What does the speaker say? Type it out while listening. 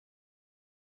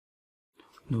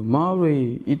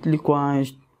Normally, it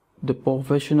requires the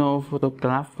professional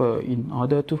photographer in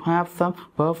order to have some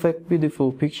perfect,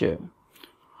 beautiful picture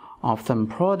of some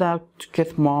product to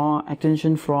get more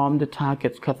attention from the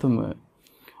target customer.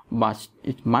 But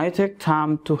it might take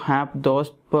time to have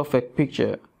those perfect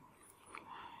pictures.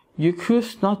 You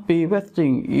could not be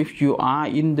wasting if you are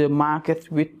in the market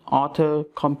with other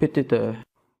competitors.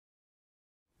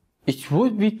 It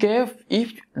would be great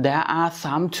if there are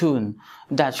some tools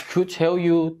that could help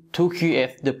you to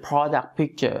create the product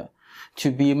picture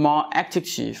to be more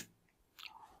attractive.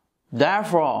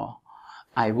 Therefore,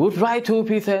 I would like to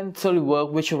present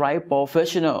SOLIDWORKS Visualize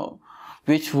Professional,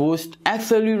 which would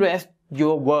accelerate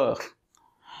your work.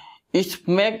 It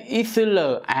makes it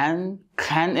easier and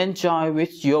can enjoy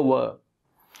with your work.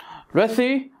 Let's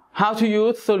see how to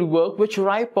use SOLIDWORKS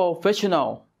Visualize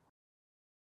Professional.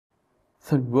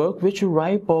 SOLIDWORKS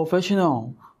Visualize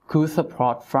Professional could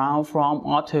support files from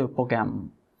other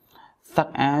programs, such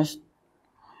as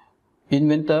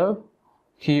Inventor,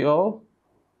 Creo,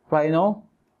 Rhino,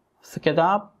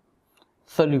 SketchUp,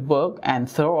 SOLIDWORKS, and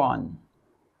so on.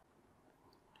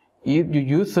 If you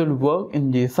use SOLIDWORKS in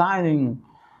designing,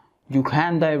 you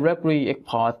can directly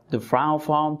export the file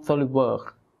from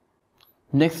SOLIDWORKS.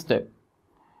 Next step,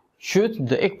 choose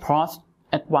the Export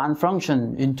Advanced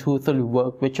function into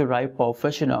SOLIDWORKS Visualize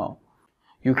Professional.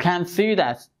 You can see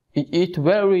that it is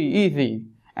very easy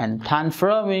and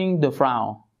transferring the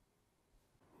file.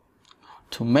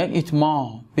 To make it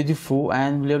more beautiful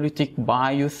and realistic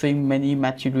by using many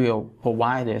materials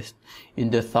provided in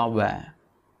the software.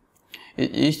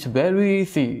 It is very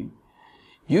easy.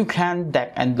 You can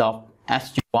drag and drop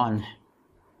as you want.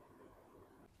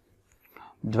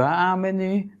 There are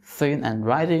many scenes and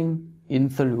writing in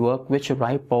SOLIDWORKS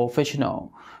Visualize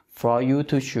Professional for you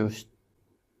to choose.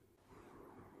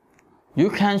 You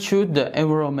can choose the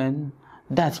environment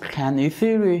that can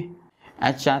easily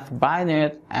adjust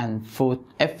brightness and full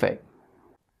effect.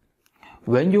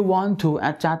 When you want to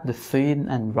adjust the scene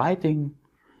and writing,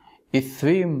 it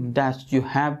seems that you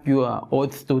have your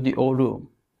own studio room.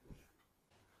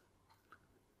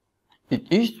 It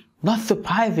is not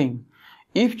surprising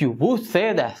if you would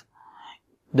say that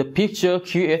the picture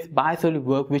created by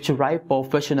SOLIDWORKS Visualize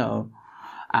Professional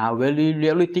are very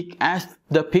realistic as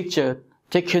the picture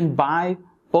taken by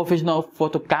professional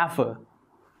photographer.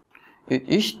 It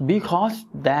is because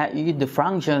there is the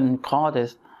function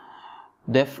called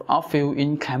depth of field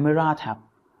in Camera tab.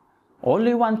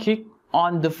 Only one click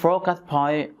on the focus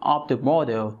point of the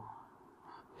model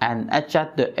and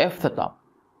adjust the f-stop.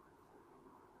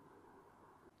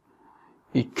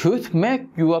 It could make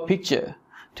your picture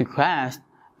to catch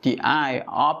the eye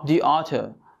of the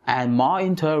author and more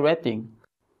interesting.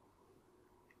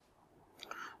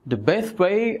 The best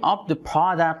way of the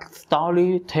product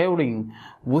storytelling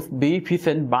would be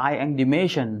presented by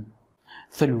animation.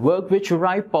 SOLIDWORKS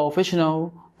Visualize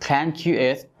Professional can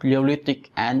create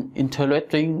realistic and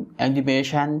interesting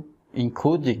animation,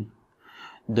 including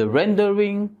the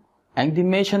rendering,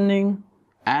 animationing,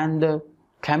 and the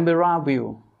camera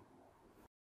view.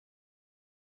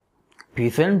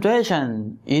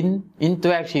 Presentation in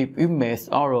interactive image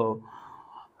or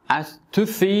as to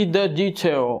see the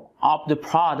detail of the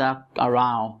product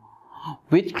around,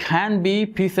 which can be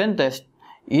presented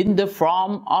in the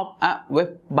form of a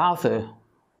web browser.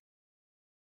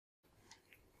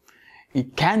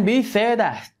 It can be said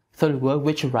that SOLIDWORKS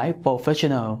Visualize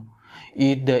Professional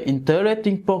is the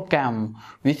interesting program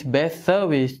which best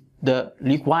serves the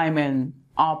requirement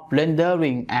of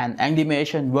rendering and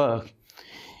animation work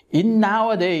in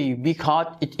nowadays because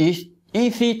it is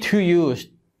easy to use.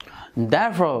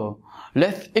 Therefore,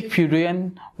 let's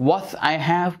experience what I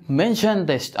have mentioned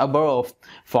above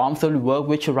from SOLIDWORKS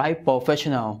Visualize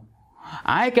Professional.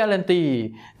 I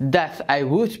guarantee that it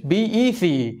would be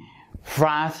easy,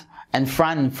 fast, and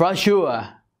fun for sure.